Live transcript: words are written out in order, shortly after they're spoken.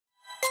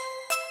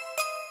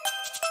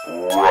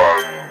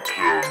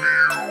Ranteview.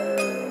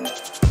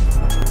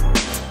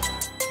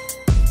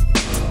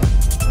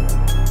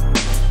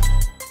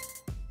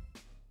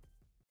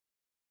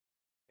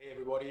 Hey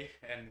everybody,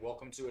 and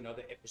welcome to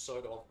another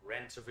episode of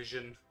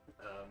Ranteview.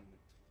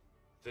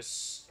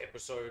 This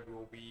episode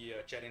we'll be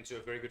chatting to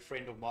a very good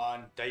friend of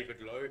mine,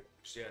 David Lowe,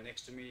 who's here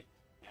next to me,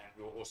 and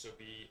we'll also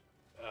be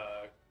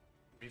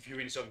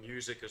reviewing some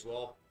music as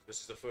well.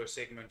 This is the first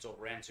segment of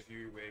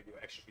Ranteview where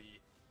we'll actually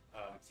be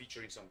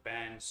featuring some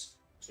bands,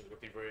 so we're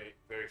looking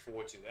very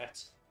forward to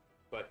that.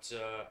 But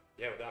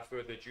yeah, without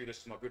further ado, this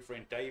is my good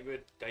friend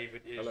David.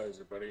 David is... Hello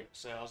everybody.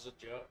 So how's it,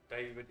 yeah?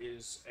 David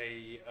is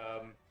a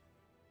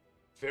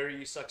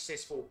very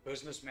successful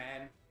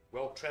businessman,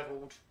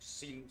 well-traveled,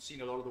 seen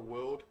a lot of the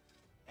world,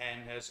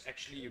 and has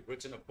actually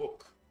written a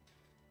book.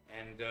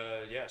 And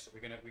yeah, so we're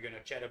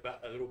gonna chat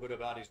about a little bit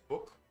about his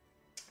book.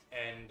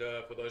 And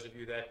for those of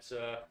you that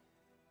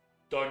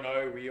don't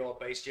know, we are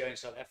based here in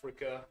South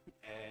Africa,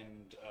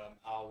 and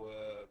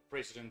our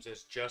president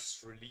has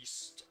just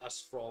released us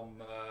from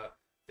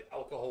the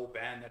alcohol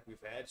ban that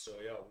we've had. So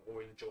yeah,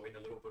 we're enjoying a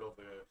little bit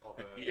of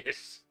a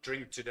Yes.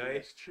 drink today.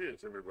 Yes.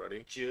 Cheers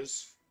everybody.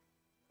 Cheers.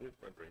 Here's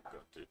my drink.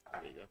 There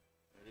you go.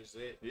 It is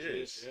there. Yes.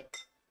 Cheers. Yeah.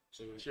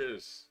 So we've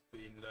Cheers.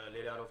 been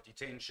let out of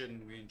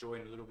detention. We're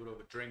enjoying a little bit of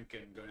a drink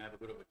and going to have a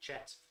bit of a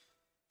chat.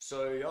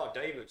 So yeah,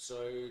 David.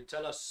 So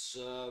tell us.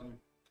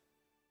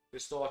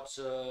 Let's start.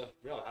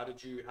 Yeah, how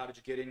did you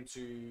get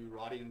into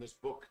writing this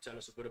book? Tell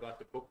us a bit about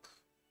the book.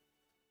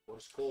 What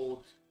it's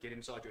called. Get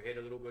inside your head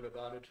a little bit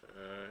about it.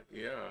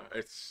 Yeah,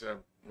 it's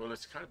well,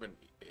 it's kind of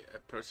a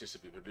process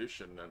of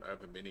evolution, and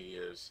over many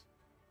years,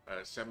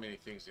 so many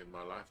things in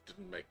my life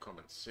didn't make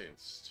common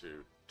sense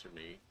to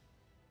me.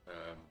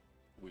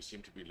 We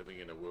seem to be living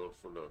in a world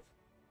full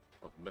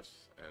of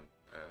myth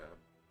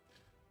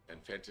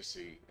and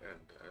fantasy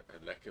and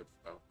a lack of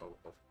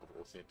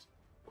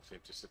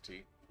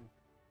authenticity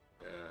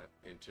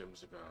in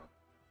terms of our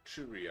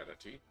true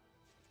reality.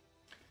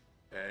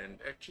 And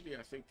actually,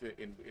 I think that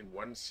in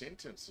one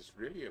sentence, it's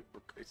really a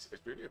book. It's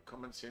really a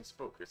common sense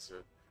book.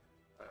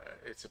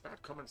 It's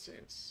about common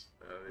sense.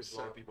 There's a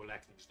lot of people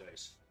lack these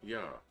days.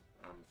 Yeah,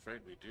 I'm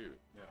afraid we do.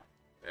 Yeah.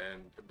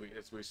 And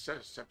we're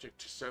so subject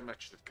to so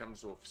much that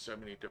comes off so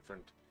many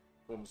different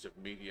forms of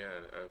media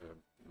over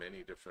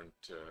many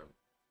different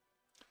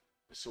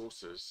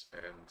sources,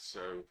 and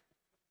so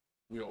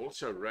we are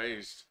also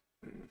raised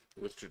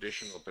with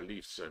traditional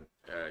beliefs, and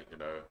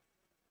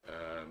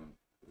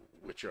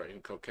which are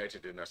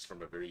inculcated in us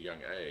from a very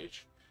young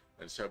age.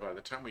 And so by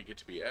the time we get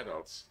to be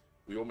adults,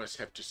 we almost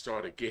have to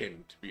start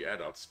again to be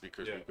adults,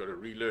 because we've got to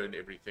relearn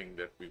everything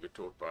that we were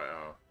taught by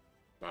our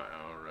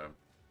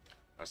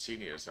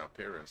seniors, our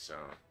parents,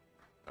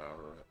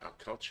 our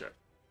culture.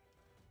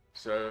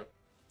 So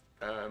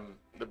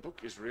the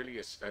book is really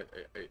it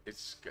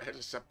has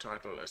a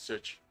subtitle, A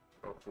Search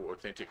for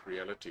Authentic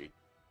Reality,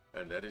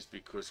 and that is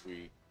because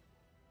we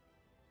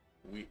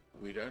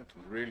don't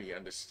really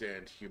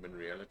understand human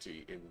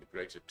reality in the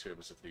greater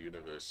terms of the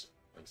universe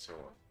and so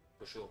on.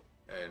 For sure.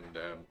 And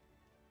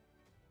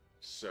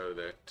so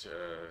that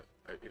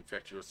in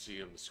fact you'll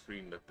see on the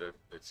screen that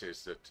it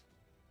says that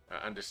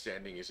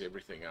understanding is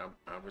everything.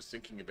 I was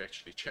thinking of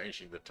actually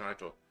changing the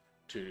title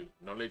to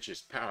Knowledge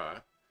is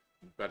Power,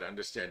 but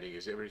Understanding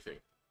is Everything.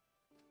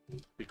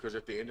 Because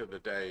at the end of the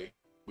day,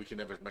 we can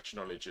have as much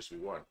knowledge as we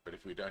want, but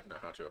if we don't know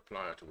how to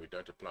apply it, or we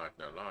don't apply it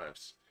in our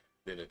lives,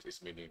 then it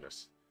is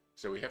meaningless.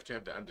 So we have to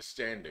have the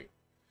understanding.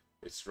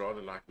 It's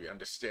rather like we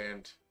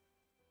understand,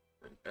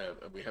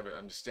 we have an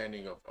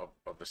understanding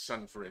of the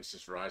sun, for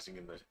instance, rising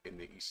in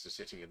the east and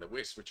setting in the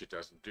west, which it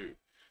doesn't do.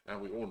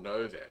 And we all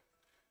know that.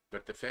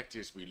 But the fact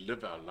is, we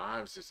live our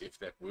lives as if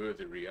that were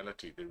the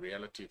reality. The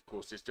reality, of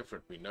course, is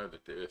different. We know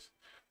that the earth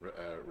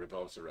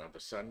revolves around the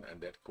sun,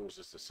 and that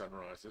causes the sun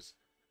rises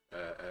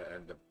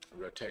and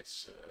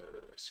rotates,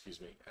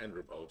 and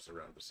revolves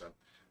around the sun,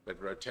 but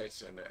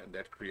rotates, and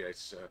that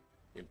creates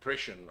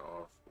impression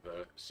of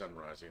the sun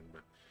rising.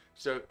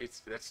 So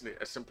that's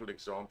a simple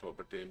example,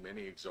 but there are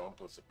many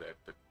examples of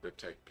that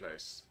take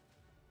place.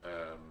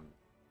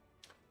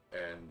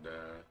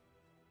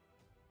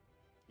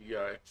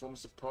 Yeah, it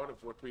forms a part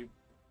of what we,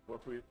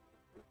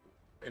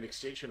 an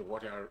extension of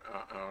what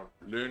our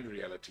learned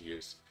reality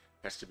is,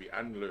 has to be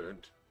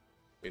unlearned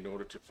in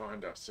order to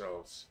find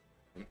ourselves,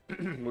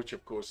 which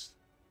of course,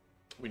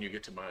 when you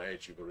get to my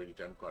age, you've already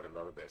done quite a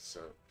lot of that.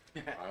 So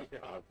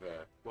I've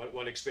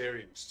well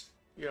experienced.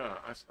 Yeah,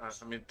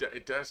 I mean,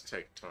 it does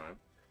take time,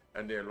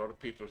 and there are a lot of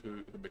people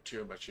who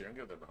mature much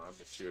younger than I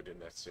matured in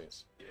that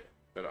sense. Yeah.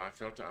 But I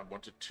felt I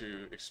wanted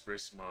to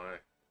express my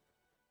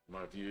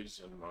views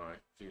and my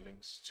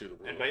feelings to the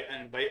world.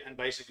 And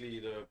basically,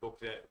 the book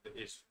that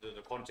is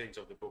the content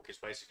of the book is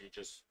basically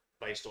just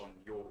based on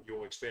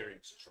your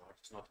experiences,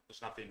 right?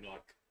 It's nothing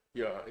like.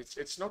 Yeah,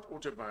 it's not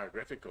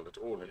autobiographical at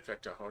all. In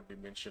fact, I hardly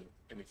mention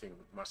anything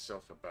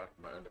myself about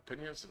my own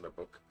opinions in the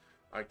book.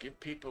 I give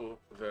people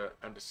the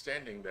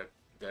understanding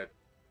that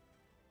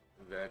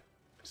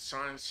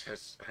science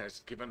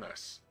has given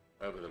us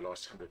over the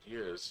last 100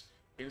 years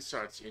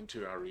insights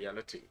into our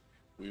reality,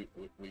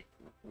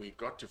 we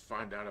got to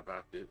find out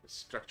about the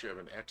structure of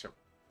an atom,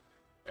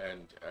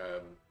 and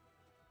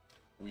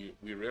we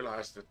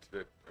realized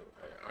that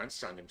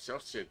Einstein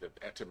himself said that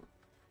atom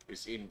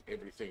is in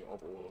everything,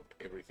 of all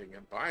everything,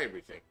 and by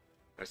everything.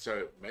 And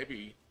so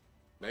maybe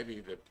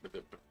the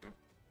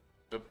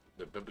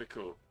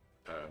biblical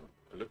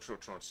literal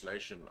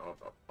translation of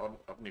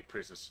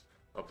omnipresence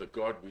of the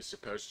God we're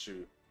supposed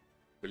to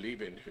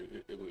believe in, who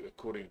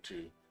according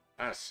to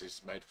us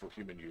is made for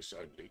human use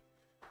only,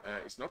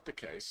 it's not the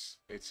case.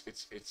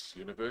 It's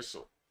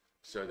universal,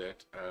 so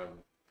that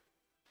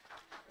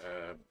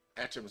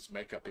atoms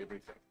make up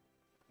everything.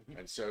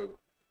 And so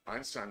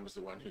Einstein was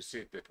the one who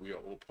said that we are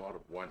all part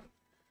of one,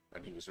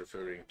 and he was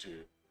referring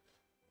to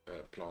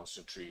plants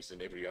and trees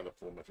and every other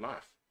form of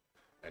life.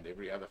 And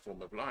every other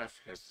form of life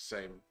has the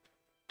same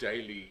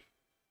daily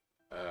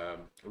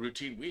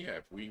routine we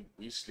have. We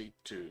sleep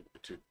to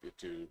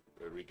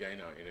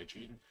regain our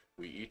energy.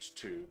 We eat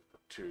to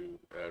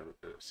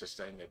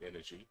sustain that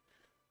energy.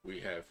 We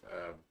have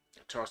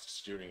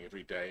tasks during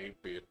every day,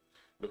 be it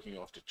looking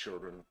after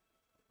children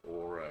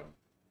or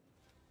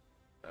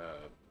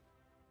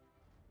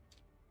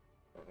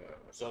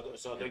so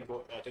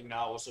I think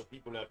now also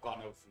people have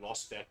kind of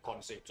lost that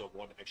concept of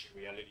what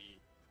actually reality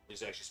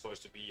is actually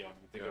supposed to be.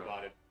 Think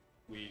about it.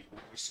 We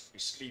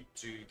sleep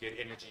to get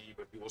energy,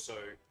 but we also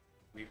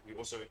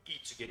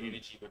eat to get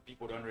energy. But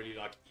people don't really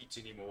like eat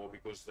anymore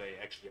because they're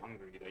actually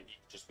hungry. They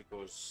eat just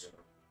because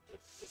it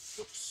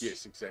looks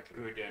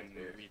good, and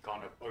we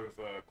kind of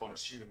over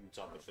consume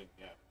type of thing.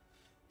 Yeah.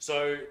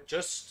 So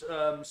just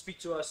speak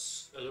to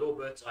us a little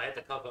bit. I had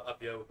the cover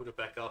up here. We'll put it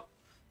back up.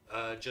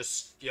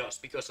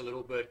 Speak us a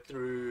little bit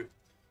through.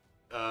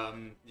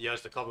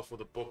 Here's the cover for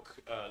the book,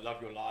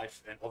 Love Your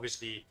Life, and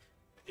obviously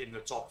in the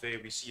top there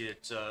we see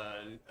it,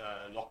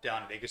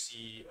 Lockdown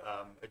Legacy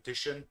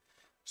edition.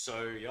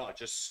 So yeah,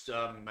 just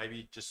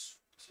maybe just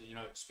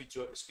speak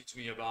to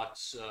me about.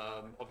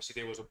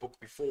 Obviously there was a book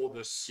before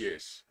this,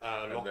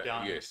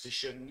 Lockdown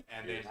edition,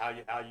 and then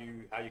how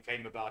you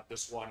came about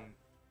this one,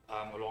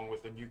 along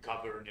with the new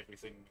cover and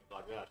everything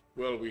like that.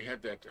 Well, we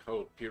had that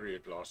whole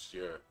period last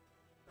year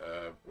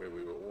where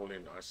we were all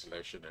in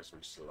isolation, as we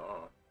still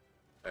are,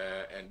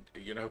 and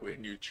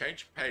when you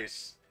change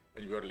pace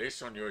and you've got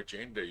less on your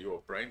agenda, your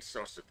brain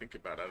starts to think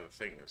about other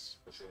things.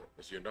 For sure.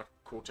 Because you're not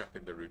caught up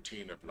in the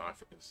routine of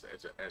life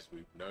as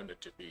we've known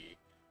it to be,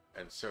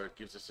 and so it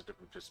gives us a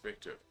different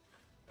perspective.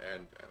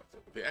 And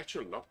the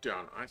actual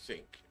lockdown, I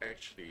think,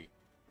 actually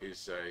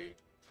is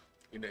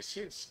in a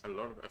sense, a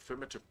lot of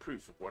affirmative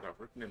proof of what I've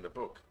written in the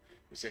book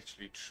is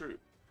actually true.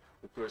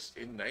 Because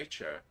in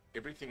nature,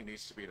 everything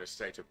needs to be in a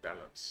state of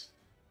balance.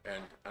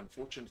 And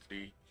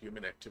unfortunately,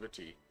 human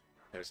activity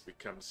has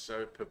become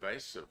so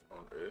pervasive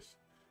on Earth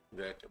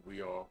that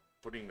we are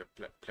putting the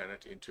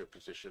planet into a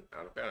position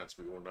out of balance.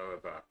 We all know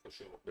about the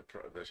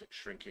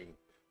shrinking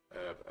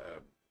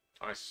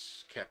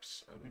ice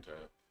caps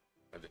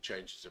and the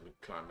changes in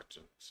climate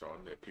and so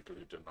on. There are people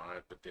who deny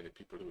it, but then there are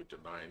people who would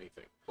deny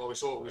anything. Well, we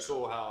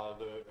saw how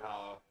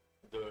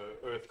the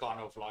Earth kind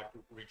of like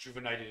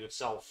rejuvenated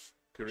itself.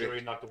 Correct.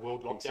 During like the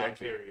world lockdown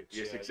period.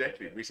 Yes,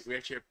 exactly. Yeah. We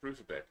actually have proof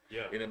of that.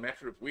 Yeah. In a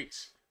matter of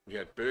weeks, we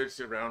had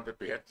birds around that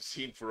we hadn't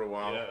seen for a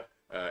while.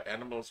 Yeah.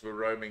 Animals were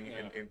roaming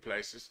in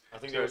places. I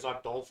think there was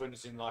like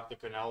dolphins in like the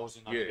canals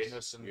in like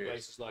Venice and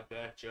places like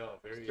that. Yeah,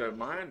 very. So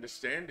my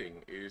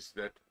understanding is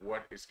that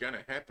what is going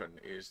to happen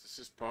is this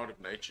is part of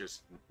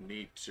nature's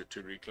need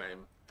to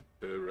reclaim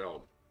her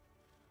realm,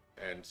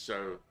 and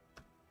so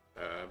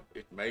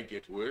it may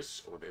get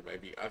worse, or there may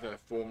be other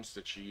forms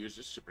that she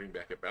uses to bring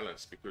back a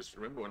balance. Because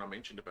remember when I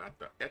mentioned about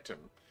the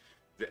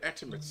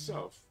atom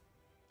itself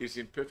is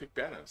in perfect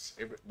balance.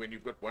 When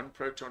you've got one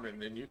proton in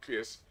the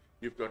nucleus,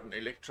 you've got an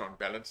electron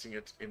balancing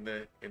it in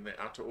the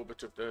outer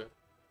orbit of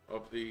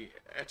the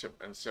atom,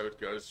 and so it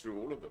goes through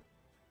all of them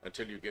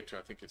until you get to,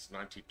 I think it's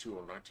 92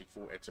 or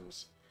 94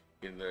 atoms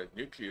in the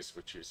nucleus,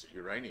 which is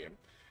uranium,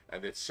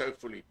 and it's so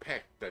fully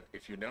packed that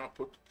if you now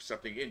put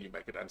something in, you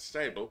make it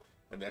unstable,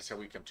 and that's how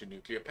we come to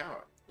nuclear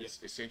power. Yes.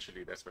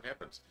 Essentially, that's what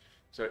happens.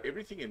 So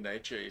everything in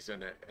nature is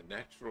in a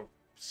natural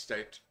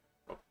state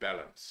of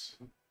balance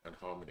and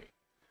harmony.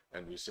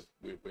 And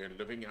we're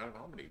living out of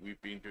harmony. We've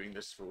been doing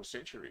this for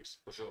centuries.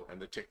 For sure. And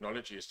the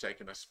technology has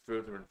taken us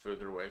further and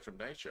further away from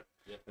nature.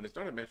 Yeah. And it's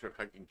not a matter of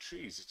hugging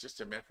trees. It's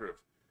just a matter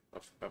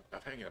of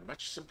having a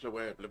much simpler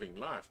way of living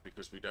life,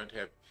 because we don't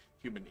have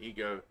human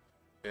ego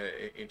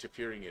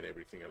interfering in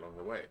everything along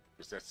the way.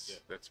 Because that's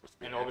what's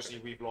been And obviously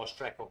happening. we've lost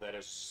track of that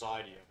as a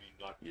society. I mean,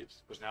 like,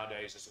 because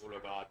nowadays it's all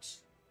about,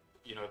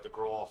 the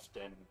graft,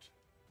 and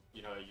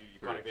you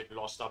kind of get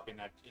lost up in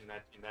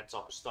that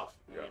type of stuff.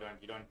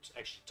 You don't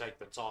actually take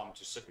the time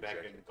to sit back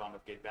and kind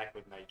of get back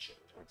with nature.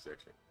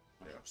 Exactly.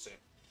 100%.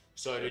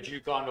 So did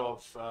you kind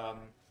of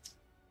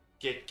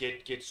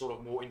get sort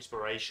of more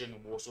inspiration,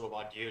 more sort of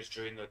ideas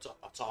during the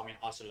time in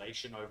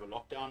isolation over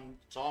lockdown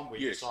time, where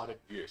you decided?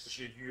 Yes.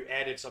 You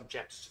added some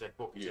chapters to that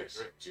book. Is that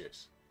correct?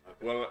 Yes.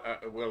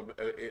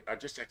 Okay. I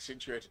just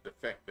accentuated the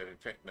fact that in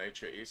fact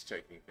nature is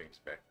taking things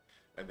back,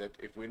 and that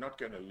if we're not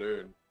going to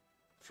learn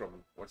from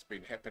what's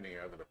been happening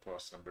over the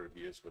past number of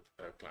years with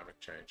climate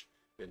change,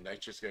 then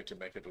nature's going to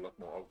make it a lot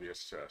more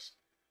obvious to us.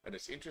 And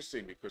it's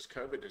interesting because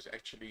COVID has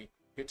actually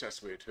hit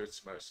us where it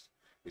hurts most.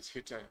 It's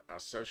hit our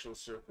social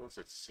circles.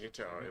 It's hit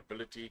our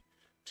ability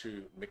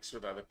to mix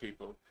with other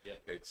people. Yeah.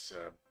 It's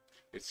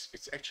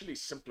actually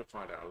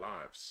simplified our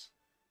lives.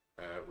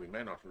 We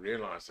may not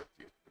realize it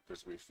yet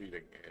because we're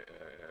feeling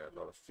a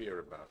lot of fear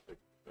about the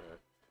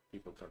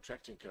people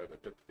contracting COVID.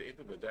 But at the end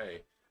of the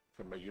day,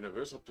 from a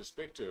universal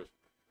perspective,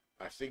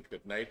 I think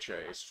that nature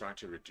is trying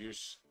to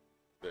reduce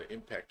the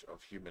impact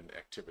of human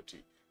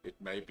activity. It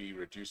may be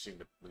reducing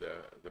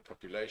the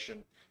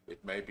population.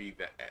 It may be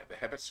the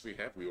habits we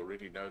have. We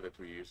already know that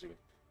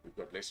we've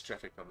got less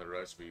traffic on the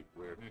roads.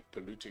 We're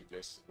polluting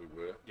less than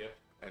we were. Yeah.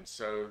 And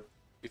so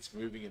it's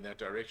moving in that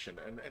direction.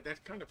 And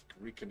that kind of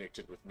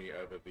reconnected with me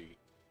over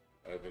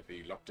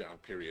the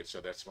lockdown period.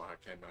 So that's why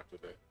I came out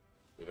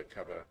with a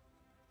cover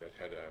that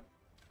had a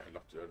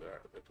lockdown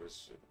that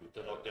was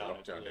The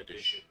lockdown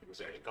edition.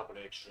 Exactly. A couple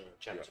of extra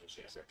chapters.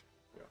 Yeah. Exactly.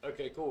 Yeah.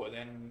 Okay, cool.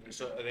 And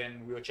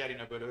then we were chatting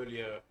a bit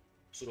earlier,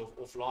 sort of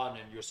offline,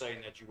 and you're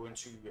saying that you weren't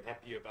too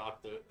happy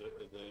about the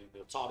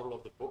title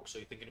of the book. So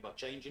you're thinking about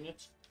changing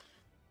it?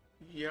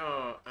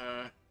 Yeah,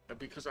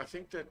 because I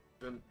think that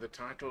the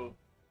title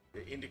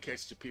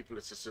indicates to people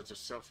it's a sort of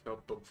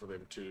self-help book for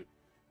them to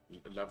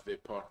love their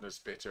partners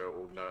better,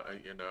 or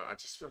I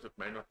just felt it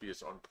may not be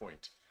as on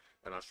point.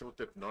 And I thought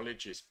that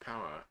knowledge is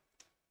power,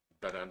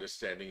 but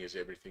understanding is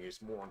everything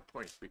is more on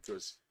point,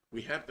 because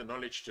we have the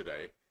knowledge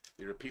today.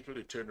 There are people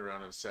who turn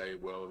around and say,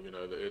 well,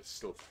 the Earth's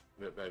still,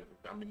 there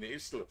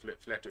is still a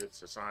flat Earth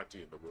society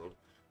in the world.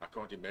 I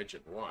can't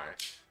imagine why,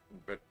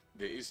 but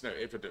there is no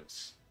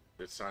evidence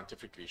that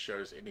scientifically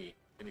shows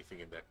anything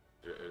in that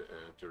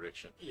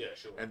direction. Yeah,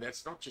 sure. And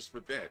that's not just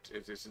with that.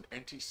 There's an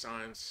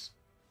anti-science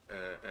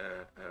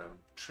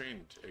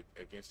trend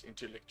against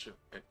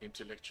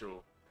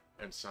intellectual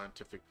and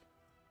scientific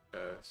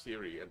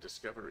theory and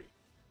discovery,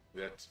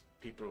 that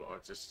people are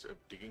just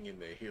digging in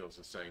their heels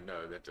and saying,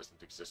 no, that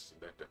doesn't exist.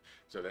 And that,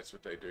 so that's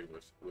what they're doing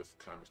with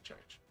climate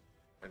change.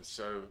 And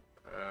so,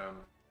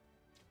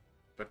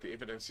 but the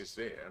evidence is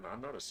there. And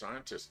I'm not a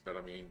scientist, but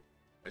I mean,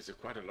 there's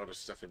quite a lot of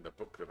stuff in the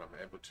book that I'm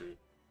able to,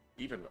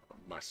 even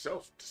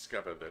myself,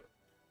 discover that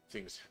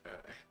things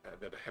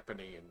that are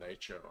happening in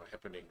nature are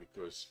happening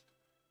because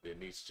there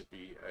needs to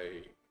be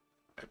a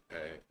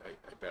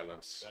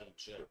balance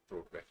Yeah.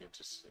 brought back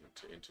into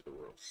the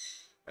world.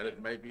 And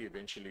it may be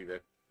eventually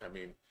that, I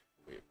mean,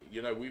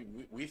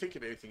 we think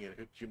of everything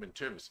in human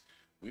terms.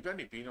 We've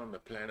only been on the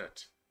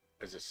planet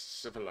as a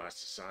civilized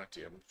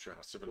society. I'm not sure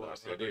how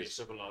civilized that is.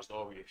 Civilized,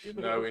 are we?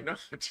 No, we're not.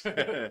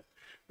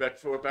 But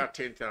for about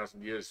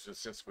 10,000 years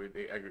since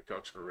the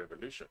agricultural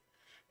revolution,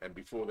 and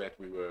before that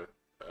we were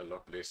a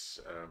lot less.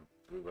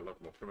 We were a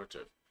lot more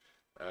primitive.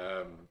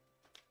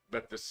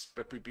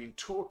 But we've been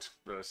taught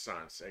the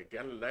science.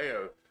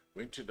 Galileo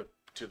went to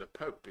the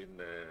Pope in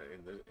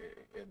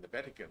the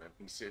Vatican, and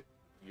he said,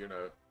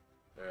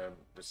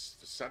 the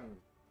sun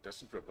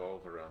doesn't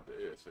revolve around the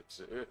Earth. It's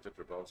the Earth that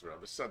revolves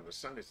around the sun. The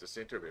sun is the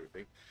center of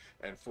everything.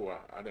 And for,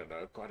 I don't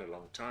know, quite a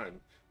long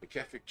time, the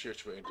Catholic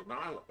Church were in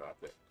denial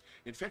about that.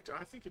 In fact,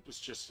 I think it was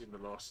just in the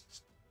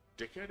last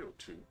decade or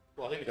two.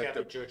 Well, I think the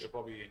Catholic Church are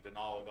probably in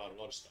denial about a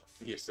lot of stuff.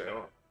 Yes, they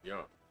are.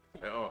 Yeah,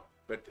 they are.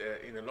 But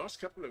in the last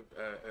couple of,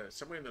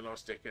 somewhere in the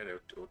last decade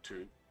or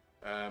two,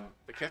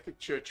 the Catholic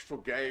Church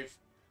forgave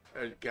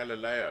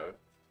Galileo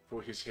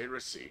for his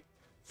heresy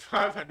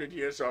 500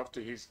 years after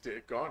he's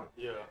gone.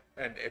 Yeah.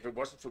 And if it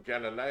wasn't for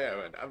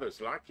Galileo and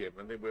others like him,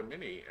 and there were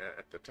many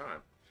at the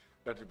time,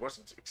 but it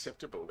wasn't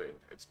acceptable then.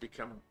 It's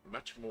become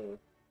much more,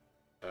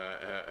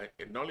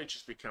 knowledge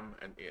has become,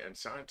 and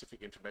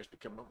scientific information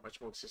become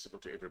much more accessible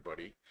to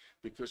everybody,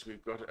 because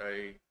we've got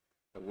a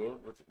world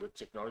with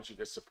technology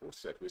that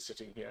supports that. We're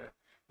sitting here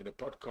in a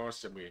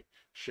podcast and we're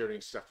sharing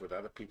stuff with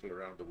other people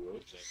around the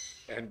world.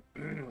 Exactly.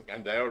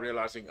 And they are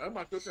realizing, oh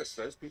my goodness,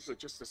 those people are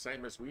just the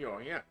same as we are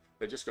here.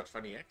 They just got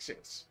funny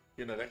accents,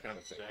 that kind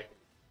of thing. Exactly.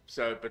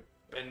 So,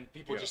 and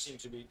people just seem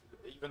to be,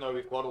 even though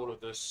we've got all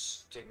of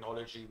this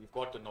technology, we've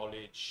got the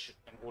knowledge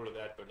and all of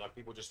that, but like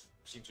people just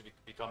seem to be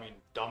becoming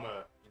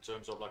dumber in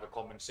terms of like a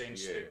common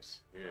sense thing.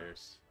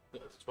 Yes. I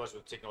suppose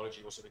with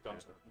technology also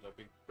becomes,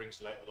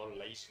 brings a lot of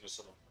laziness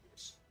along.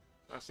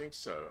 I think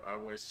so. I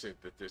always said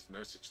that there's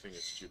no such thing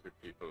as stupid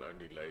people,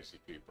 only lazy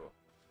people.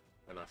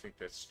 And I think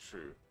that's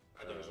true.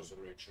 That is also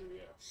very true,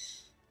 yeah.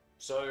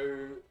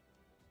 So,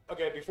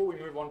 okay, before we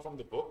move on from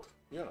the book,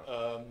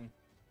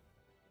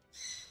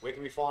 where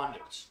can we find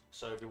it?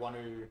 So if we want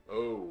to...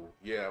 Oh,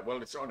 yeah.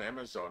 Well, it's on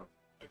Amazon.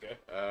 Okay.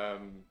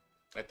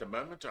 At the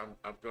moment,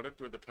 I've got it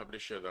with the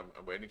publisher.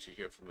 I'm waiting to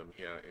hear from them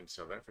here in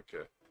South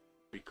Africa,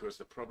 because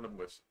the problem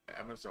with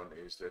Amazon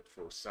is that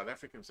for South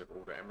Africans that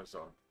order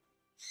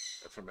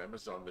from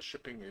Amazon, the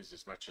shipping is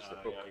as much as the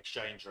book. Yeah,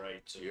 exchange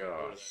rates and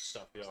all of that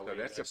stuff. Yeah, so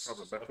that's a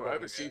problem. But for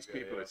overseas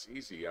people, it's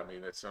easy. I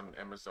mean, it's on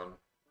Amazon,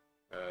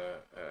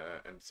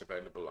 and it's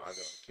available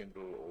either on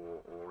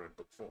Kindle or in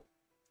book form.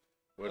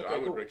 Well, I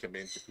would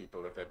recommend to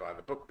people that they buy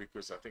the book,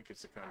 because I think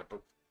it's the kind of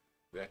book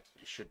that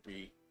should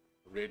be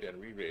read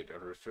and reread or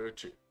referred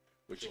to,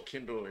 which Sure.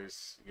 Kindle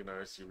is,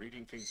 as you're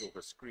reading things off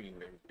a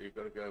screen, and you've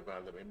got to go by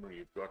the memory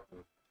you've got.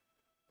 And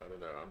I don't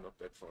know, I'm not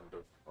that fond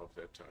of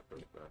that type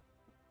of.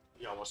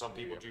 Yeah, well, some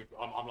people do.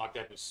 I'm like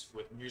that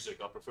with music.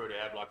 I prefer to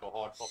have like a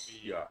hard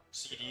copy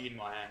CD in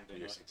my hand,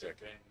 Yes,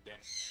 exactly. and then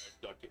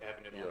like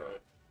having it on Yeah.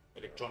 a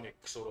electronic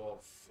sort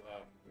of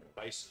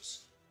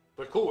basis.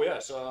 But cool, yeah.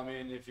 So I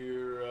mean, if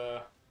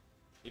you're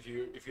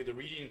the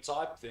reading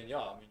type, then yeah,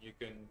 I mean you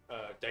can.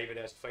 David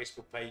has a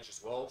Facebook page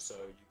as well, so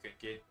you can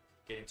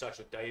get in touch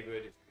with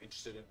David if you're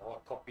interested in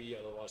hard copy.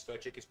 Otherwise, go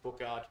check his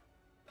book out.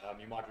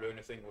 You might learn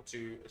a thing or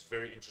two. It's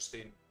very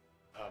interesting.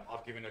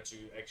 I've given it to,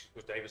 actually,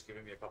 because David's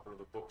given me a couple of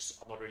the books.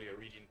 I'm not really a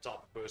reading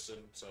type of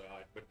person, so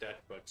I admit that,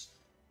 but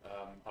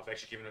I've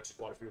actually given it to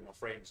quite a few of my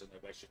friends, and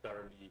they've actually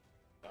thoroughly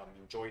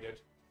enjoyed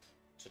it.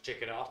 So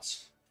check it out.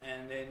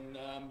 And then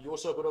you're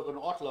also a bit of an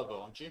art lover,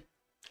 aren't you?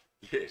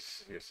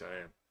 Yes, I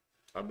am.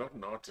 I'm not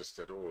an artist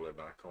at all, and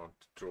I can't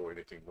draw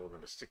anything more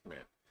than a stick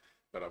man.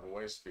 But I've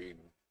always been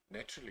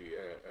naturally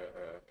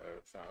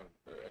found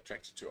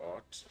attracted to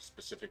art,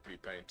 specifically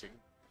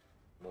painting,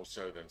 more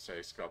so than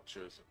say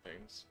sculptures and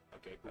things.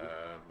 Okay, cool.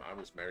 I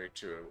was married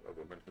to a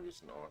woman who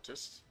was an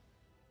artist,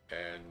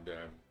 and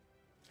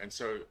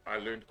so I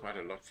learned quite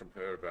a lot from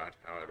her about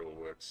how it all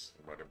works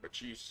and whatever. But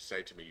she used to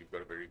say to me, "You've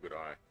got a very good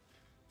eye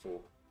for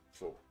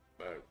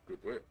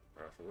good work."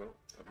 I thought, well,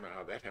 I don't know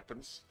how that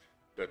happens,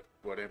 but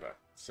whatever.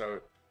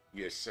 So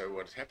yes, so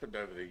what happened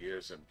over the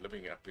years, and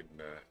living up in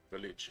the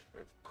village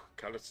of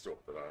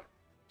Calitzdorp that I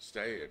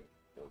stayed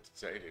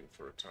in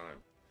for a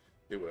time,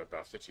 there were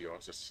about 30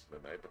 artists in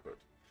the neighborhood.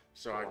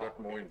 So I got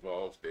more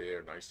involved there,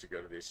 and I used to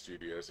go to their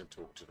studios and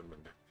talk to them.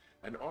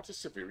 And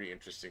artists are very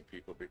interesting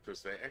people,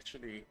 because they're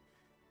actually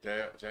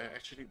the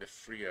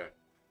freer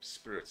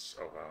spirits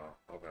of our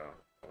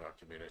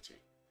community.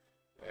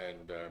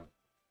 And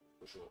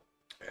For sure.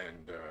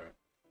 and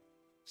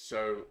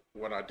so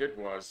what I did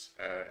was,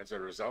 as a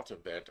result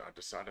of that, I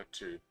decided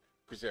to,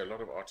 because there are a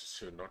lot of artists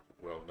who are not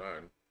well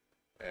known,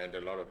 and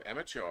a lot of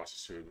amateur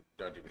artists who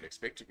don't even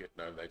expect to get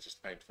known. They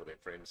just paint for their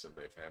friends and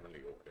their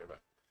family or whatever.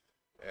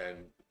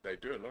 And they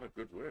do a lot of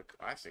good work.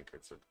 I think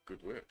it's a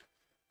good work.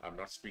 I'm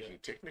not speaking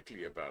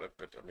technically about it,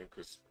 but I mean,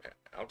 because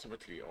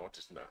ultimately art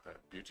is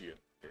beauty,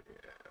 and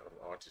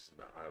art is in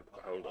the eye of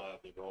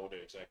the beholder.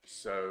 Exactly.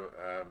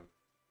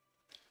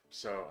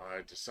 So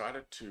I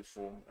decided to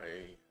form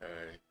a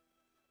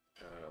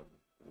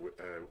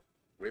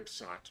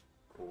website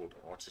called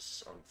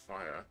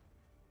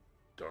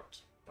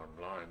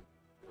artistsonfire.online,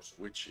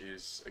 which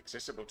is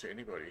accessible to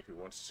anybody who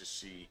wants to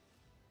see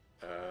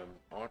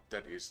art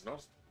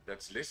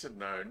that's lesser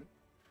known,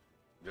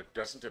 that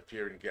doesn't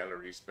appear in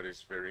galleries, but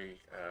it's very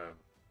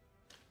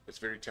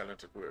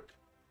talented work.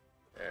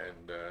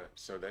 And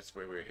so that's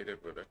where we're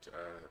headed with it.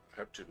 I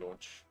hope to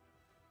launch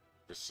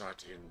the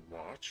site in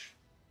March,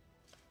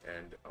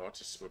 and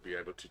artists will be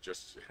able to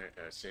just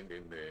send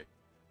in their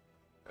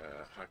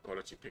high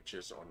quality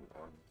pictures on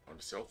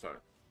a cell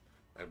phone,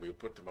 and we'll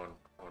put them on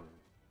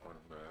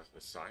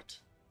the site,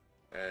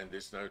 and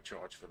there's no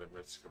charge for them.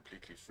 It's a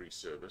completely free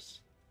service.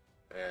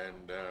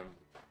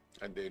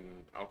 And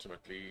then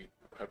ultimately,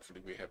 hopefully,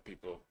 we have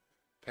people,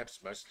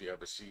 perhaps mostly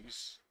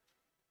overseas,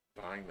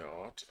 buying the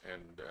art,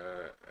 and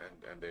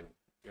then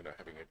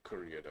having it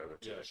couriered over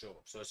to. Yeah, sure.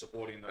 So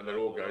supporting the. And it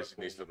all goes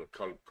in these little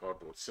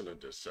cardboard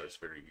cylinders, so it's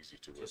very easy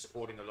to work. So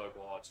supporting the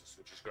local artists,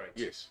 which is great.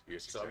 Yes. So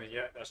Exactly. I mean,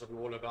 yeah, that's what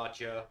we're all about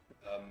here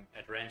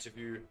at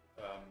Ranteview.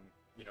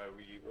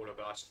 We're all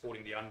about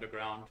supporting the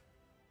underground.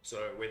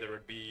 So whether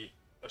it be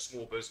a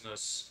small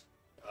business,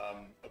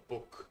 a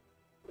book,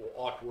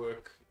 or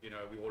artwork,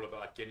 we're all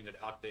about getting it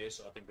out there.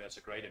 So I think that's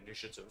a great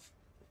initiative.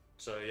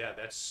 So yeah,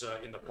 that's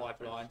in the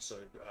pipeline. So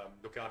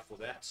look out for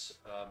that.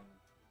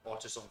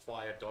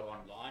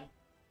 Artistsonfire.online.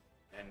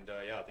 And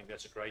I think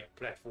that's a great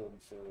platform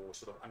for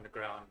sort of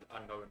underground,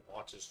 unknown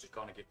artists to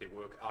kind of get their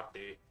work out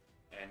there,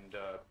 and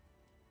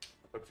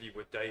hopefully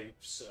with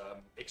Dave's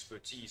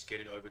expertise, get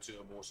it over to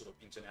a more sort of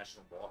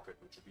international market,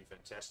 which would be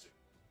fantastic.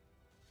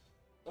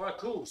 All right,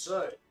 cool.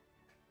 So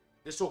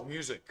let's talk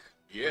music.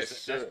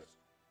 Yes,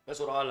 That's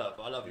what I love.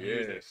 I love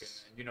music,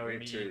 Yes, and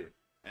me too.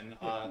 And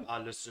I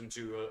listen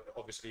to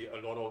obviously a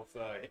lot of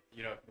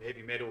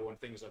heavy metal and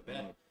things like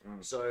that.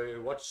 So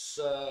what's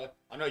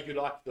I know you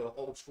like the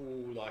old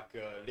school, like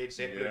Led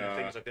Zeppelin and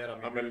things like that. I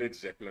mean, I'm a Led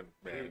Zeppelin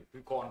man.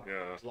 who can't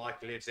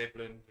like Led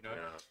Zeppelin, Yeah.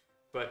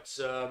 But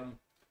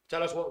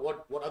tell us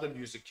what other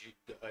music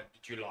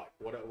do you like?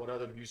 What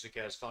other music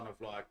has kind of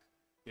like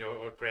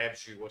or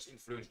grabs you? What's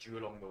influenced you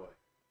along the way?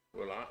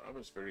 Well, I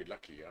was very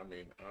lucky. I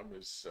mean, I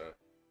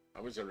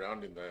was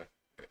around in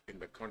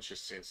the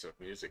conscious sense of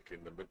music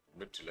in the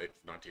mid to late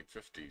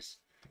 1950s.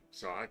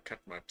 So I cut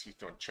my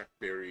teeth on Chuck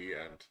Berry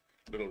and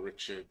Little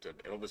Richard and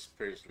Elvis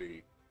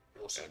Presley,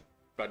 Awesome. and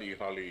Buddy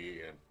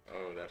Holly, and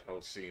that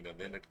whole scene. And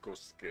then of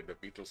course the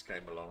Beatles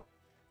came along,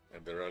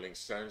 and the Rolling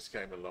Stones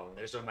came along.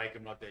 They just don't make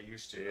them like they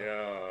used to.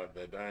 Yeah,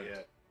 they don't.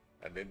 Yeah.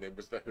 And then there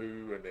was the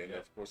Who, and then Yeah.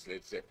 of course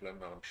Led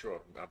Zeppelin. I'm sure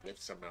I've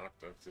left some out.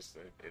 Just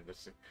in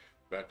this thing.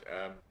 But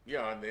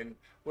yeah, and then,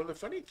 well, the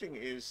funny thing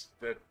is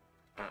that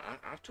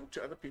I've talked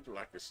to other people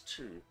like this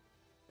too.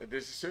 That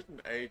there's a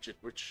certain age at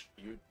which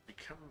you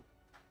become,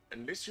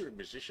 unless you're a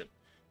musician,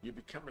 you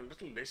become a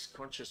little less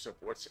conscious of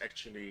what's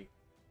actually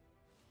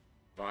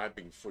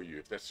vibing for you,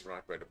 if that's the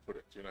right way to put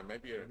it. You know,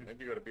 maybe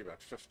you got to be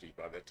about 50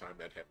 by the time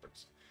that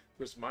happens.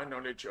 Because my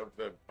knowledge of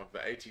the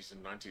 80s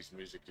and 90s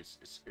music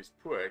is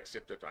poor,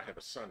 except that I have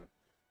a son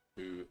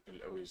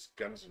who's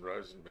Guns N'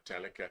 Roses and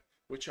Metallica,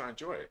 which I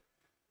enjoy.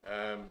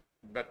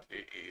 But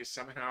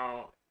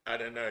somehow, I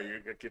don't know,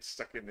 you get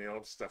stuck in the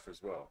old stuff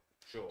as well.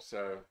 Sure.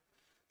 So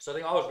I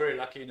think I was very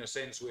lucky in a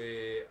sense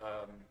where,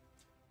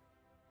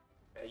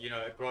 you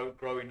know,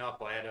 growing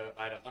up, I had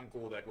an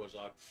uncle that was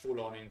like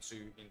full on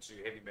into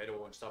heavy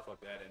metal and stuff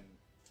like that, and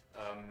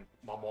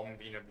my mom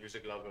being a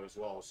music lover as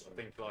well. So I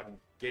think like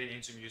getting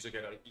into music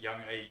at a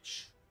young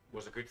age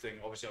was a good thing.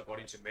 Obviously, I got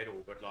into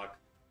metal, but like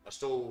I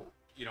still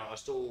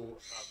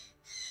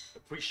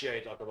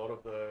appreciate like a lot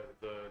of the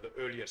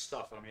earlier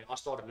stuff. I mean, I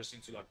started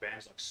listening to like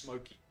bands like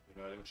Smokey,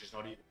 you know, which is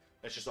not even,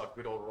 that's just like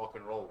good old rock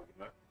and roll,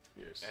 you know.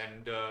 yes,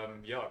 And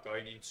yeah,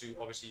 going into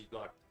obviously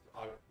like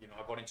I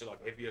got into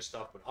like heavier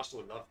stuff, but I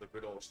still love the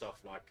good old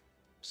stuff like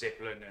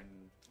Zeppelin and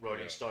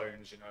Rolling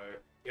Stones, you know,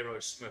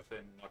 Aerosmith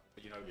and like,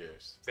 you know,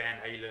 yes, Van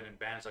Halen and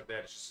bands like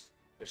that. It's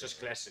just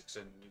classics,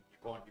 and you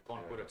can't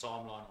put a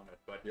timeline on it.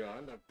 But yeah, I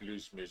love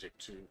blues music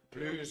too.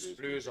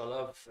 blues I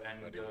love,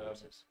 and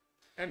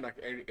and like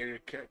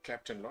Eric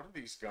Clapton, a lot of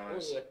these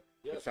guys,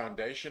 yeah. the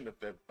foundation of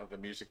the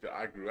music that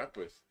I grew up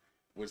with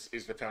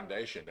is the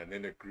foundation, and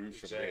then it grew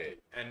from there.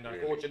 And really.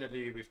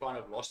 Unfortunately, we've kind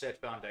of lost that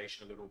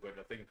foundation a little bit.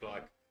 I think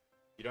like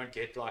you don't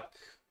get like,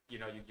 you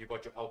know, you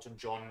got your Elton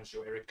Johns,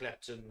 your Eric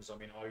Claptons. I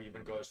mean, I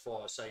even go as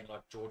far as saying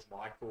like George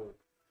Michael,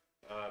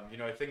 you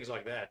know, things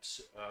like that.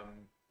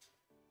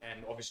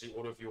 And obviously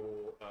all of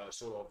your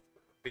sort of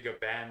bigger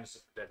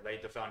bands that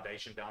laid the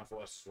foundation down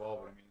for us as well.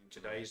 I mean, in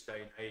today's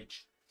day and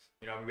age,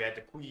 you know, we had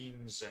the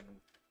Queens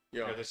and you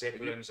know, the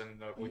Zeppelins,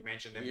 and we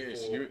mentioned them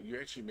yes, before. you're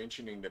actually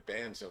mentioning the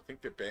bands. I think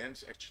the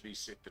bands actually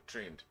set the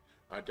trend.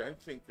 I don't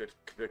think that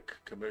the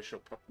commercial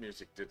pop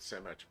music did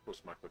so much. Of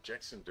course, Michael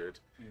Jackson did,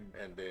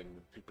 and then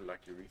people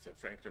like Aretha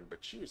Franklin. But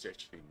she was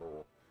actually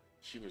more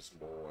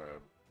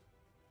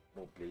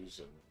blues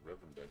and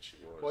rhythm than she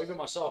was. Well, even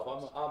myself,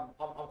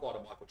 I'm quite a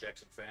Michael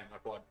Jackson fan. I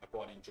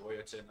quite enjoy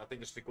it, and I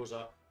think it's because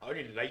I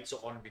only later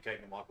on became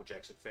a Michael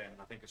Jackson fan.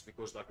 And I think it's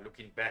because like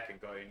looking back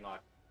and going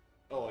like,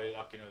 oh,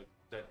 like, you know,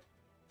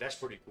 that's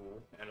pretty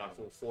cool, and like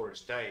for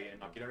its day,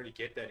 and like you don't really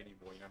get that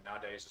anymore. You know,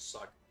 nowadays it's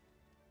like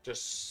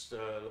just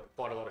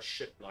quite a lot of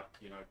shit, like,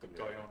 you know,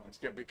 going on. It's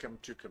going to become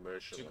too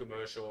commercial.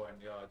 And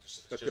yeah,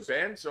 But the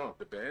bands aren't.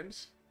 The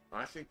bands,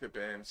 I think the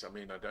bands, I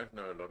mean, I don't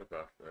know a lot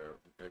about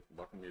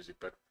modern music,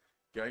 but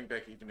going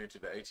back even into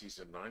the 80s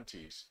and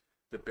 90s,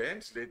 the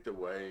bands led the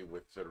way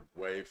with the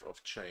wave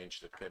of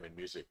change that came in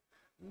music.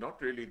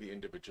 Not really the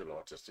individual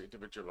artists. The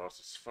individual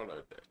artists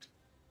followed that,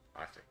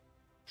 I think.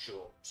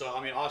 Sure. So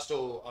I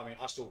still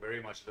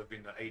very much live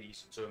in the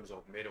 80s in terms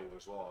of metal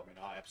as well. I mean,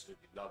 I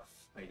absolutely love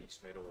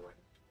 80s metal, and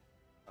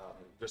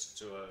listen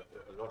to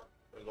a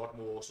lot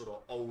more sort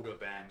of older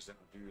bands than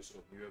I do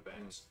sort of newer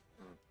bands.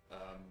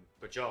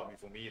 But yeah, I mean,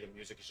 for me, the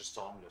music is just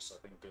timeless. I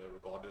think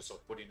regardless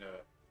of putting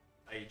a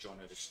age on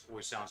it, it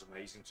always sounds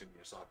amazing to me.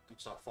 It's like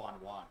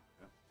fine wine.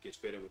 You know? It gets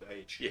better with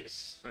age.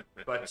 Yes.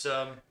 But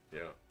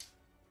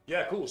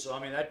yeah, cool. So I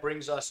mean, that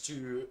brings us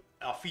to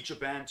our feature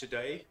band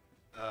today.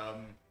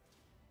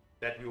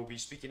 That we will be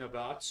speaking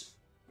about,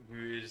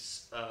 who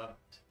is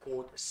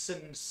called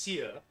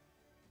Seer.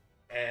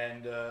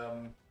 And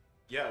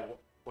yeah,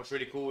 what's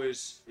really cool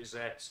is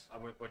that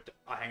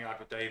I hang out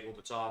with Dave all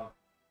the time.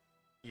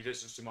 He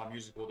listens to my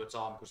music all the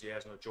time because he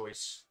has no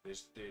choice.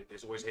 There's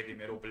always heavy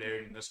metal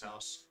blaring in this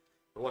house.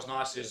 But what's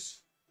nice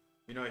is,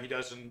 you know, he's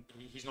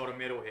not a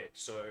metalhead.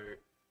 So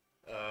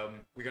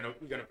we're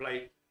gonna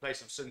play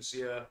some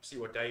Seer, see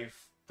what Dave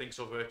thinks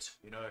of it.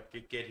 You know,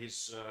 get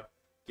his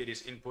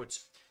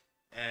input.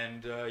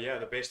 And yeah,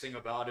 the best thing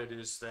about it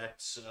is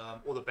that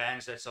all the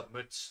bands that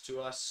submit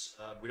to us,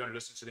 we don't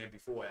listen to them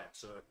beforehand.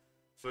 So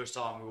first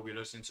time we'll be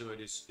listening to it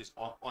is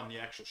on the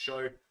actual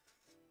show.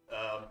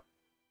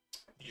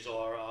 These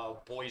are our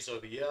boys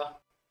over here.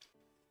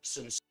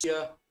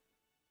 Seer.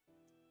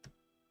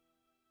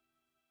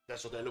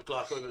 That's what they look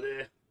like over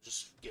there.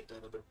 Just get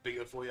that a bit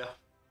bigger for you.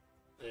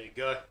 There you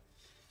go.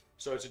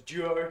 So it's a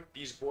duo.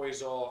 These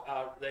boys are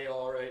a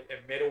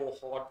metal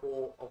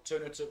hardcore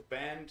alternative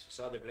band.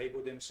 So they've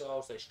labeled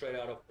themselves. They're straight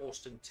out of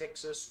Austin,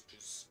 Texas, which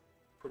is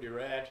pretty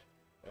rad.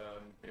 A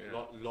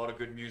lot of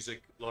good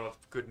music, a lot of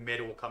good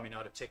metal coming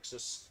out of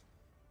Texas,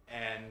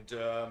 and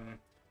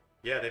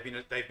yeah,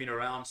 they've been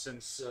around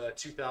since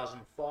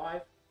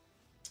 2005.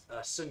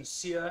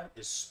 Seer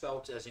is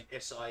spelt as in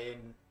SINSEER.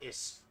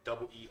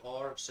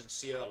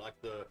 Sincere. I like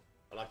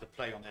the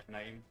play on that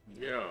name.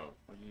 Yeah.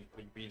 Are you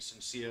being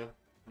sincere?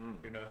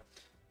 You know.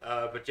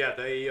 But yeah,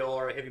 they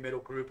are a heavy metal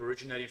group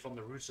originating from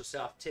the roots of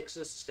South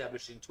Texas,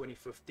 established in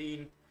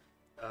 2015.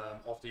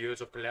 after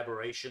years of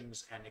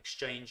collaborations and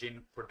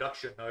exchanging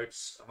production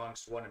notes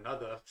amongst one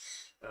another,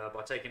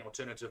 by taking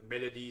alternative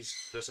melodies,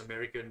 this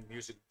American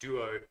music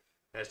duo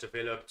has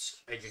developed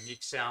a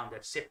unique sound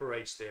that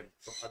separates them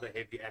from other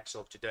heavy acts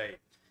of today.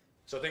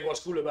 So I think what's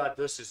cool about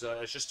this is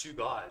it's just two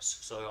guys.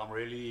 So I'm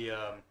really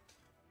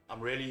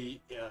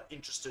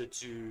interested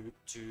to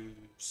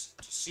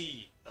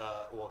see,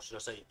 or should I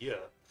say, hear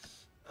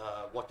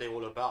what they're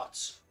all about.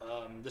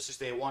 This is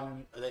their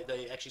one.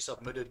 They actually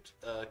submitted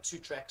 2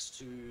 tracks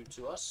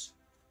to us.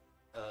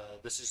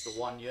 This is the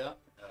one here.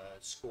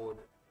 It's called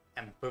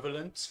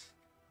Ambivalent.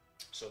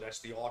 So that's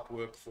the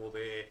artwork for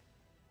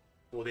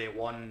their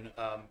one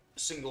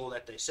single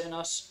that they sent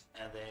us,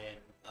 and then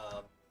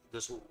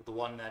the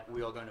one that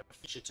we are going to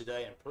feature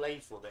today and play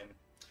for them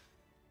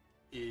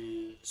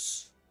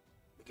is,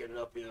 we get it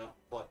up here,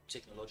 quite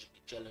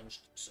technologically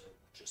challenged, so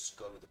just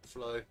go with the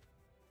flow.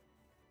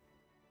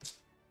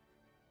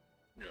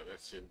 Yeah,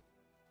 that's in.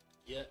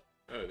 Yeah.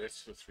 Oh,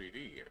 that's for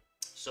 3D. Yeah.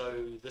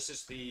 So this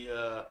is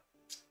the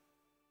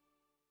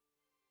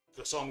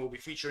song we'll be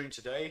featuring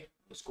today.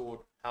 It's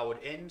called How It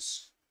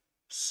Ends.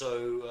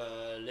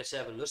 So let's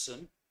have a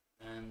listen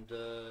and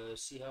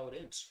see how it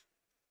ends.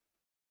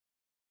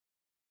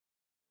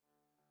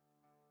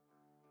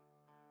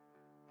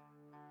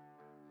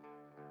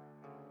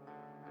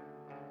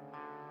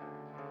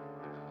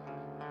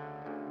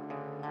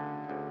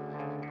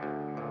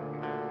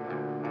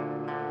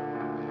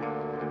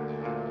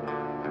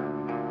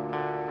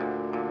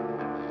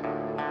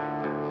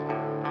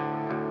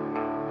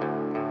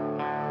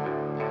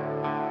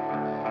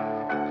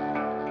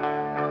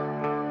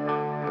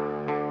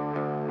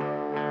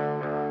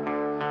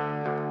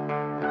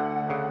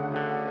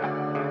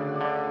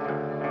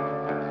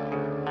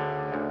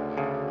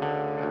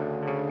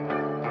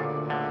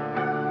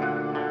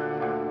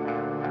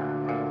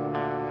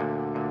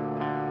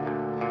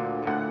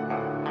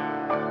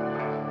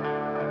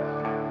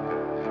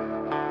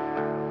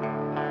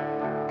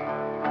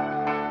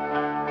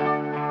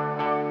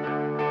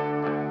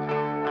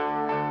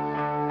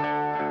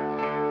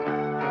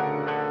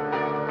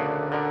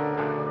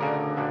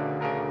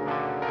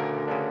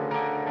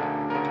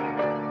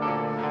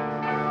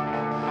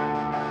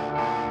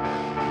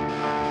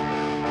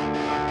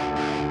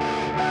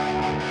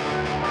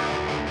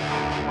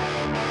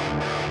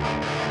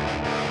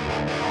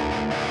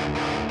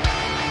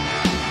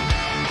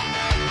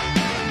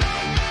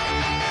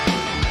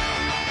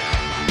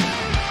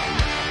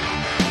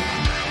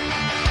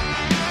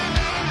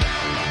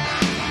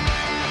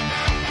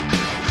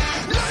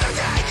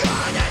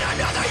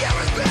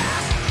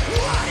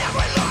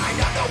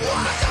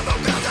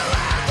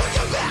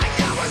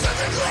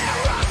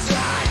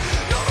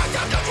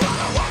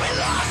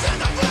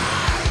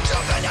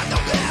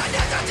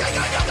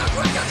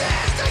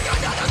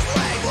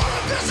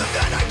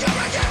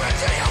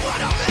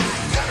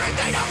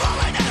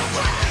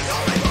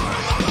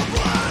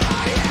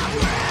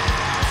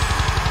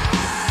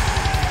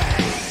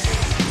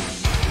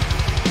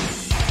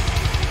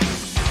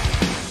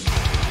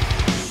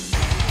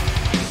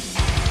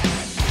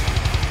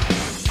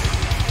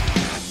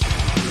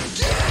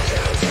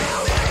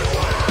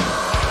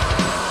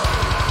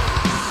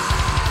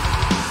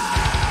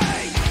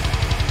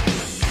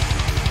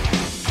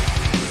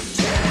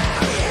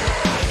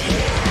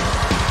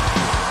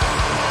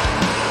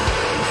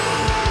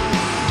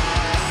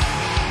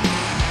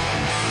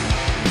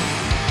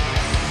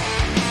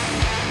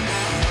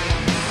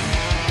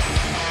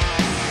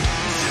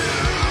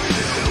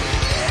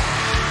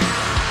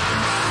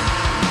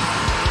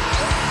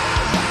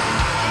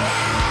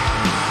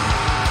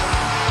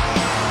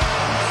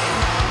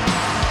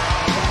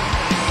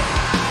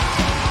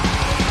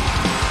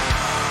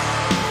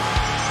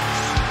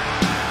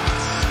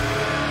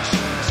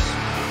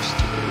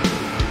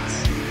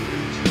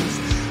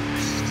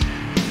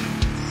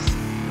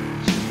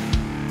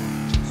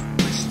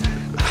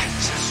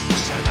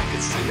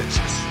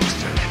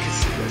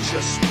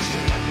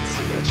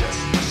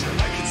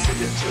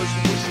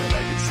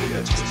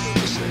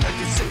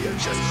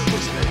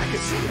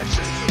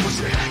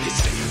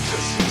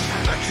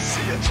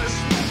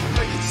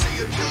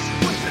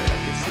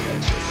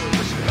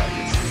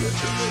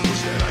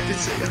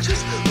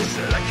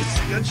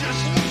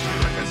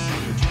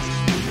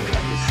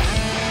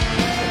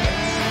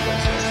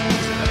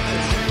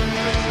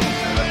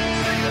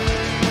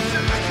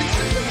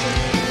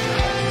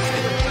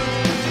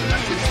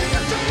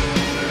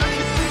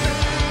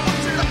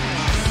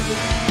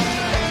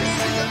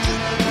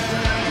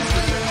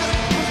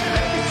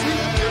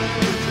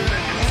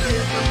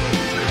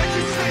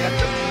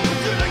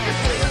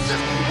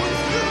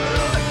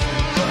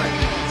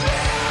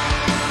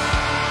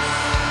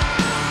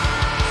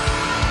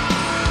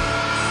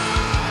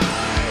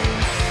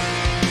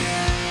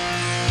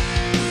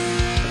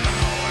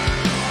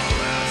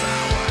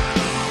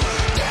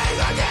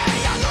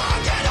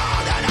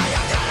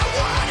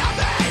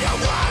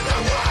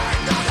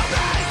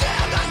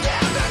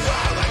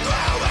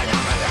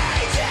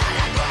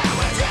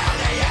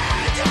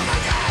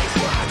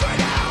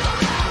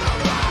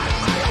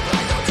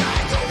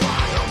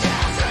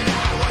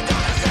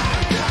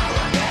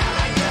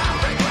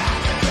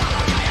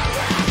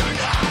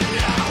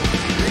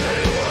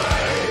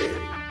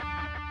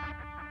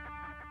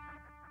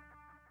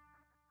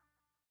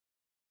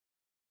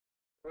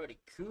 Alrighty,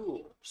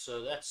 cool.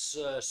 So that's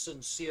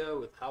Sincere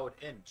with How It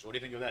Ends. What do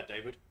you think of that,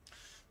 David?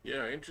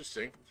 Yeah,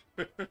 interesting.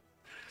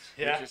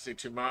 Yeah. Interesting.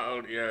 To my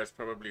old ears,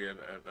 probably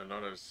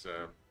not as.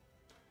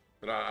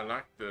 But I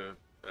like the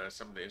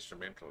some of the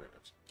instrumental in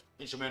it.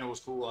 Instrumental was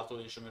cool. I thought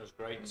the instrumental was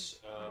great.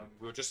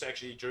 We were just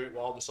actually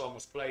while the song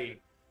was playing,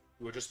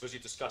 we were just busy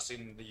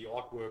discussing the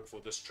artwork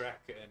for this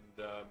track,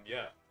 and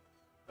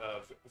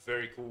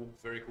very cool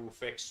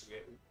effects.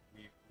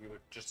 We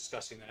were just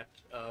discussing that.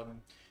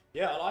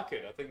 Yeah, I like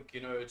it. I think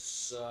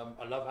it's.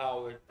 I love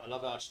how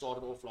it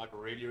started off like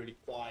really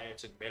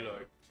quiet and mellow,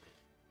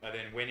 and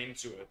then went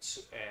into it,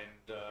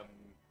 and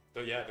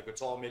the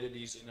guitar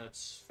melodies in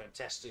it's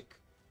fantastic,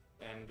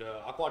 and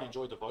I quite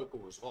enjoyed the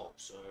vocal as well.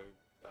 So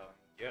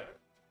yeah,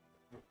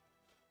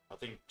 I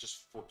think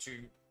just for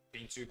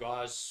being two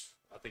guys,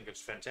 I think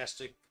it's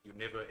fantastic. You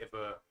never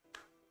ever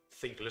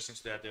listen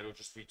to that it'll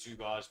just be two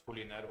guys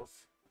pulling that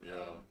off.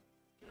 Yeah,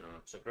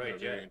 So great,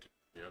 very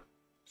yeah. yeah,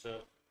 So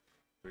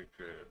very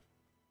creative.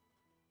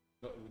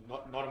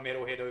 not a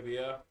metalhead over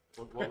here.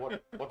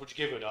 What would you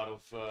give it out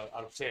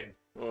of 10?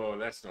 Oh,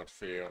 that's not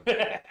fair on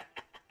them.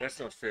 That's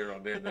not fair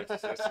on them.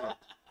 That's not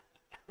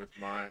with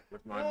my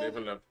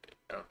level of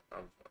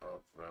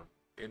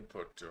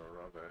input,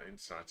 or rather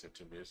insight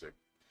into music.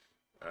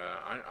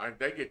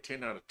 They get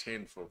 10 out of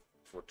 10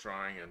 for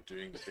trying and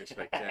doing the best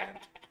they can,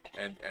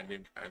 and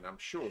I'm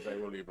sure they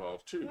will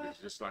evolve too. It's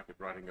just like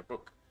writing a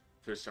book.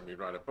 First time you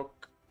write a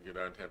book, you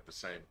don't have the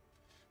same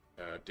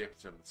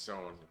depth and so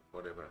on,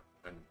 whatever,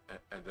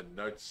 and the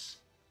notes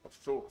of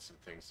thoughts and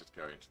things that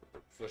go into the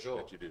book For sure.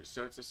 that you do.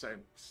 So it's the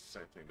same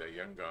thing. They're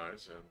young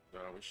guys,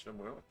 and I wish them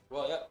well.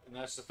 Well, yeah, and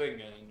that's the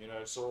thing, and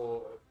it's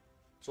all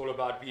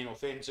about being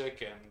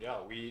authentic, and yeah,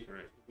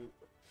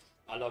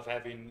 I love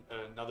having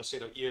another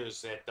set of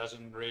ears that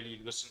doesn't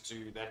really listen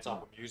to that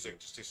type of music,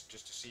 just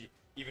to see,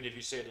 even if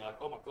you said like,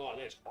 oh my god,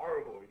 that's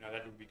horrible,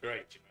 that would be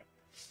great,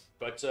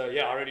 But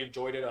yeah, I really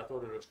enjoyed it. I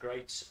thought it was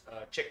great.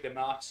 Check them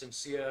out,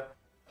 Sincere.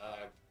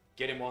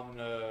 Get him on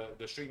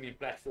the streaming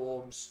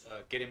platforms.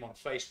 Get him on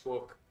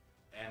Facebook,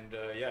 and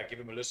yeah, give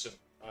him a listen.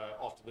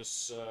 After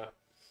this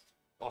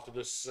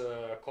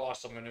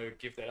cast, I'm going to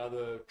give that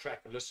other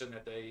track a listen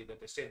that they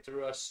sent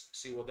through us.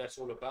 See what that's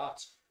all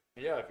about.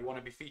 And yeah, if you want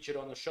to be featured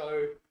on the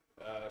show,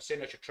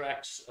 send us your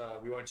tracks.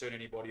 We won't turn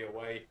anybody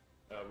away.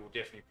 We'll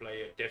definitely play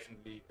it.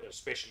 Definitely,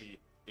 especially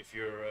if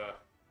you're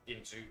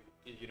into,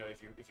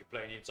 if you're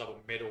playing any type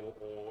of metal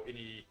or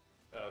any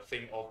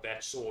thing of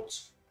that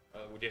sort.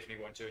 We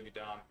definitely won't turn you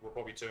down. We'll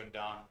probably turn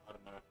down, I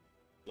don't know,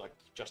 like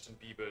Justin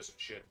Bieber's and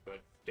shit,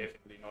 but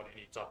definitely not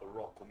any type of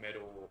rock or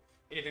metal or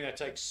anything that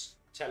takes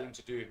talent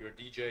to do. If you're a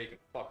DJ, you can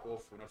fuck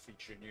off. We're not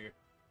featuring you.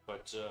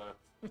 But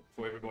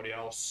for everybody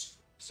else,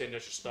 send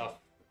us your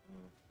stuff.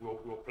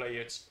 We'll play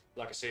it.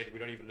 Like I said, we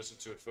don't even listen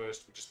to it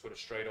first. We just put it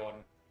straight on,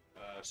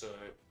 so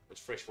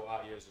it's fresh for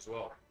our ears as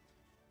well.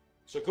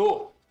 So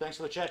cool. Thanks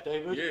for the chat,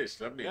 David.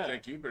 Yes, lovely. Yeah.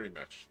 Thank you very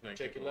much.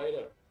 Check you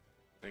later.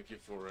 Thank you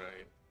for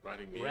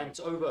inviting me. Rant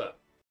over.